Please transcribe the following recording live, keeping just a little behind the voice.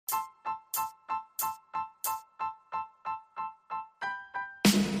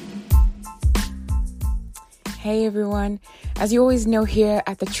Hey everyone. As you always know, here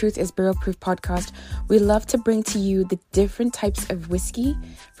at the Truth is Barrel Proof podcast, we love to bring to you the different types of whiskey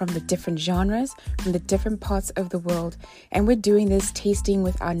from the different genres, from the different parts of the world. And we're doing this tasting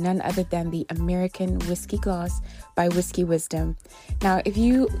with our none other than the American Whiskey Glass by Whiskey Wisdom. Now, if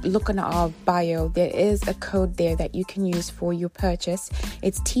you look on our bio, there is a code there that you can use for your purchase.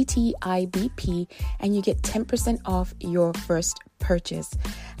 It's TTIBP, and you get 10% off your first purchase.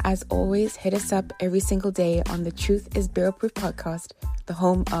 As always, hit us up every single day on the Truth is Barrel Proof podcast, the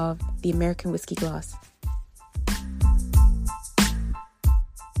home of the American Whiskey Glass.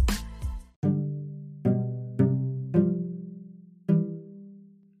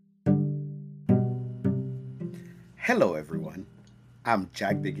 Hello everyone, I'm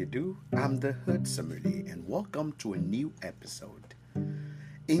Jack Bigadoo, I'm the Hood Sommelier, and welcome to a new episode.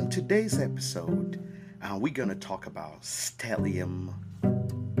 In today's episode, we're going to talk about Stellium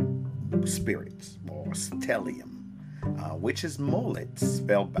spirits, or Stellium, which is mullet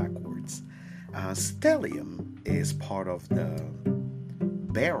spelled backwards. Stellium is part of the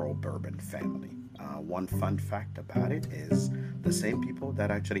barrel bourbon family. One fun fact about it is the same people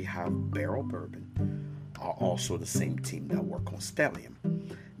that actually have barrel bourbon are also the same team that work on Stellium.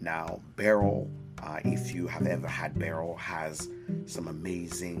 Now, barrel, if you have ever had barrel, has some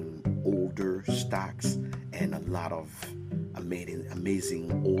amazing older stocks and a lot of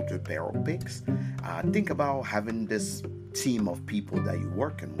amazing older barrel picks. Think about having this team of people that you're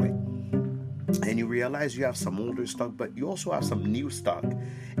working with, and you realize you have some older stock, but you also have some new stock,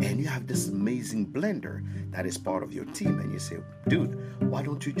 and you have this amazing blender that is part of your team. And you say, dude, why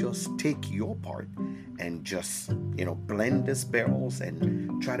don't you just take your part and just, blend these barrels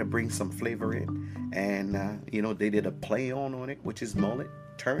and try to bring some flavor in? And, they did a play on it, which is mullet,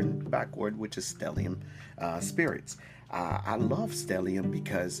 turned backward, which is Stellium spirits. I love Stellium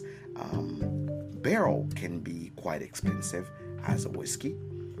because barrel can be quite expensive as a whiskey.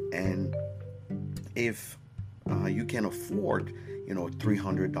 And if you can afford,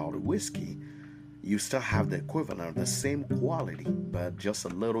 $300 whiskey, you still have the equivalent of the same quality, but just a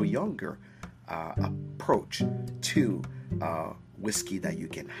little younger approach to whiskey that you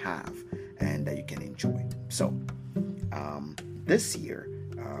can have and that you can enjoy. So this year,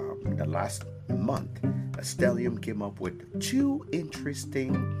 the last month, Stellium came up with two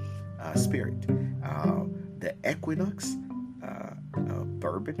interesting spirit. The Equinox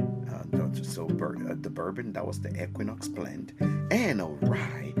bourbon, the bourbon, that was the Equinox blend, and a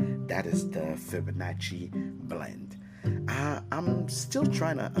rye, that is the Fibonacci blend. I'm still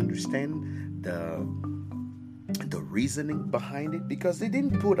trying to understand the reasoning behind it, because they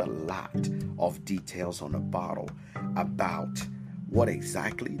didn't put a lot of details on the bottle about what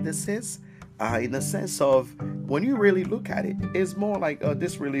exactly this is. In the sense of, when you really look at it, it's more like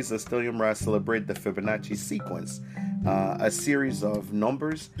this release of Stellium Rye celebrate the Fibonacci sequence, a series of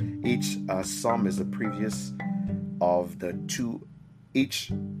numbers. Each sum is the previous of the two.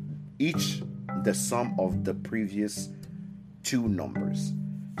 Each the sum of the previous two numbers.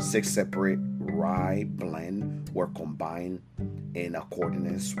 6 separate rye blend were combined in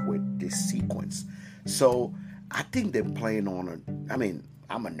accordance with this sequence. So I think they're playing on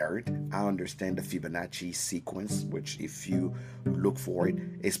I'm a nerd. I understand the Fibonacci sequence, which, if you look for it,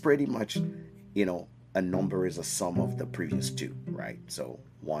 is pretty much, a number is a sum of the previous two, right? So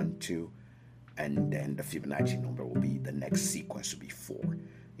 1, 2, and then the Fibonacci number will be, the next sequence will be 4.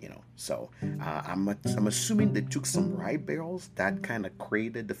 So I'm assuming they took some rye barrels that kind of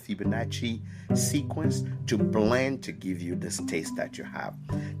created the Fibonacci sequence to blend to give you this taste that you have.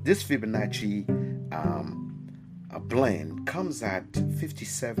 This Fibonacci blend comes at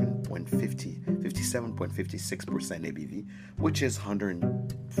 57.56% ABV, which is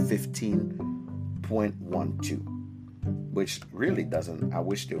 115.12, which really doesn't. I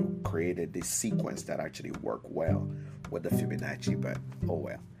wish they created this sequence that actually work well with the Fibonacci, but oh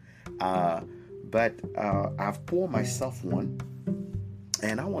well. I've poured myself one,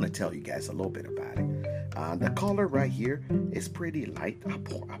 and I want to tell you guys a little bit about it. The color right here is pretty light. I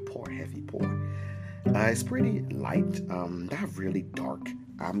pour heavy pour. It's pretty light, not really dark.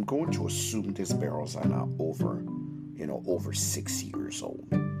 I'm going to assume these barrels are now over 6 years old.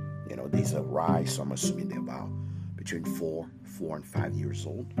 These are rye, so I'm assuming they're about between 4 and 5 years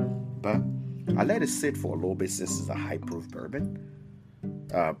old. But I let it sit for a little bit since it's a high proof bourbon.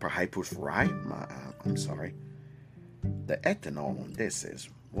 High proof rye. I'm sorry. The ethanol on this is,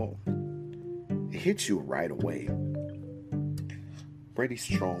 whoa, it hits you right away. Pretty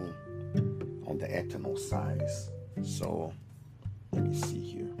strong on the ethanol size. So let me see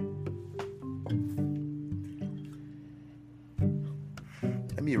here.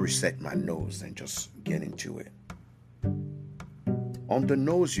 Let me me reset my nose and just get into it. On the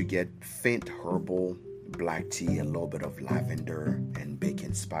nose, you get faint herbal, black tea, a little bit of lavender and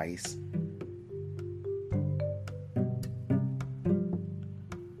baking spice.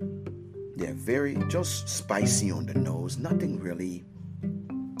 Yeah, very just spicy on the nose. Nothing really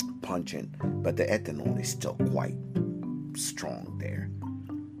pungent, but the ethanol is still quite strong there.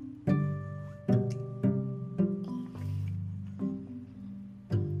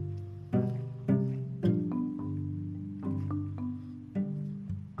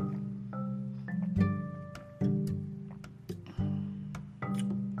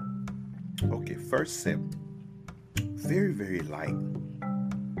 Okay, first sip. Very, very light.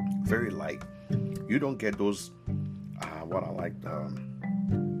 Very light. You don't get those, what I like,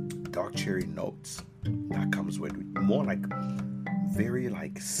 dark cherry notes that comes with it. More like, very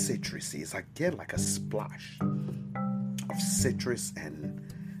like citrusy. It's like, get like a splash of citrus and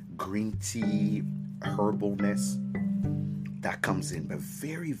green tea herbalness that comes in, but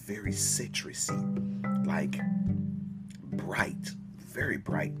very, very citrusy. Like, bright. Very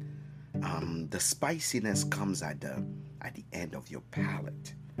bright. The spiciness comes at the end of your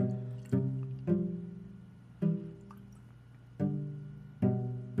palate.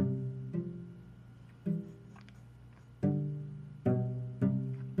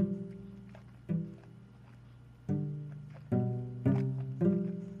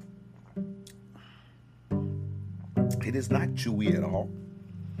 It is not chewy at all.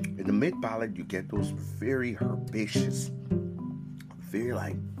 In the mid palate, you get those very herbaceous, very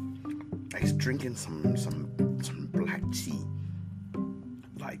like drinking some black tea,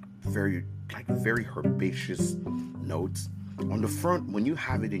 like very herbaceous notes. On the front, when you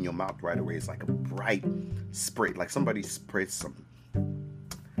have it in your mouth right away, it's like a bright spray, like somebody sprayed some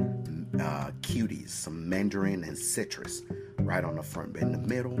cuties, some mandarin and citrus right on the front. But in the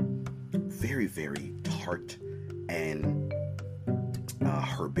middle, very, very tart and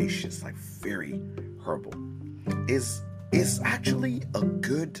herbaceous, like very herbal. Is actually a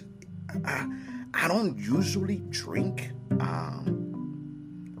good. I don't usually drink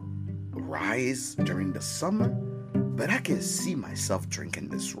rye during the summer, but I can see myself drinking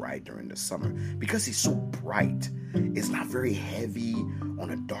this rye during the summer because it's so bright. It's not very heavy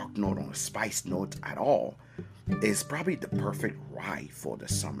on a dark note, on a spice note at all. It's probably the perfect rye for the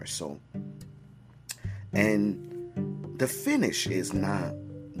summer. So, and the finish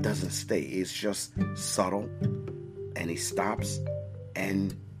doesn't stay. It's just subtle, and it stops,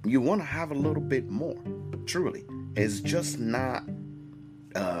 and you want to have a little bit more. Truly, it's just not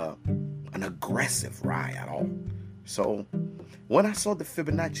an aggressive rye at all. So when I saw the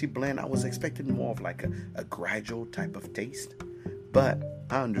Fibonacci blend, I was expecting more of like a gradual type of taste, but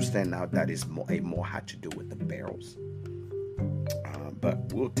I understand now that is more had to do with the barrels.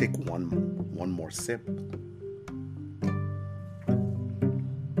 But we'll take one more sip.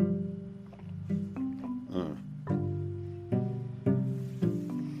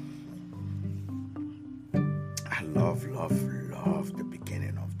 Love the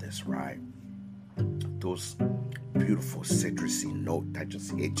beginning of this rye. Those beautiful citrusy note that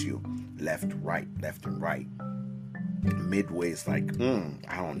just hit you left and right. Midway is like,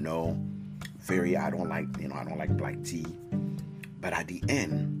 I don't know. I don't like black tea. But at the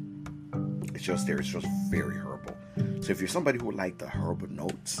end, it's just very herbal. So if you're somebody who would like the herbal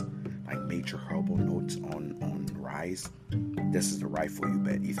notes, like major herbal notes on rye, this is the rye for you.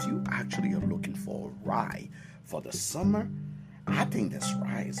 But if you actually are looking for a rye for the summer, I think this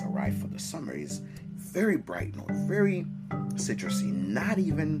rye is a rye for the summer. It's very bright note, very citrusy, not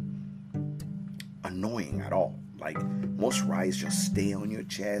even annoying at all. Like most ryes just stay on your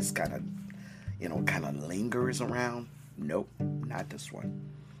chest, kind of lingers around. Nope, not this one.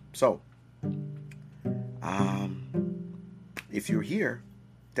 So, if you're here,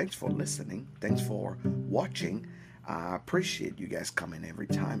 thanks for listening. Thanks for watching. I appreciate you guys coming every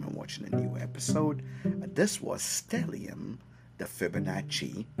time and watching a new episode. This was Stellium, the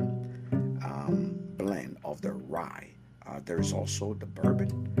Fibonacci blend of the rye. There's also the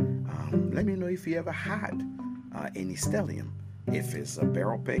bourbon. Let me know if you ever had any Stellium, if it's a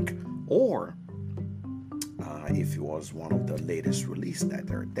barrel pick or if it was one of the latest release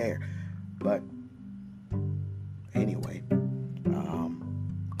that are there. But anyway,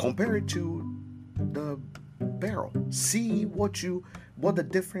 compare it to the barrel. See what the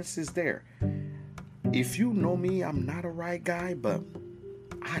difference is there. If you know me, I'm not a rye guy, but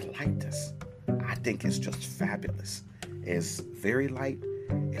I like this. I think it's just fabulous. It's very light.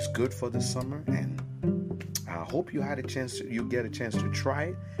 It's good for the summer, and I hope you get a chance to try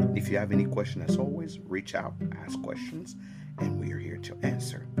it. If you have any questions, as always, reach out, ask questions, and we are here to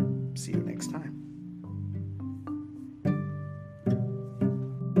answer. See you next time.